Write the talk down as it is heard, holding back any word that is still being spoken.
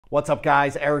What's up,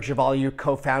 guys? Eric Javaliu,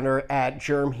 co-founder at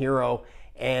Germ,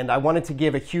 and I wanted to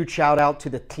give a huge shout out to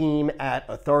the team at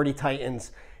Authority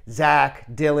Titans. Zach,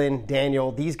 Dylan,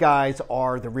 Daniel, these guys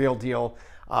are the real deal.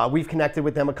 We've connected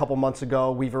with them a couple months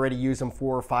ago. We've already used them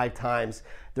 4 or 5 times.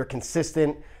 They're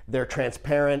consistent, they're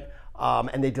transparent,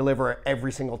 and they deliver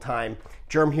every single time.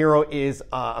 Germ is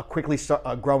a quickly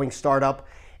growing startup,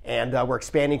 and we're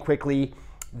expanding quickly.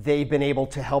 They've been able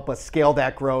to help us scale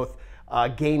that growth,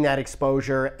 gain that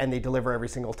exposure, and they deliver every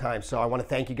single time. So I want to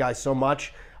thank you guys so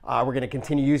much. We're going to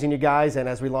continue using you guys, and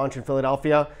as we launch in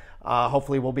Philadelphia,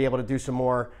 hopefully we'll be able to do some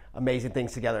more amazing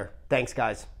things together. Thanks,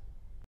 guys.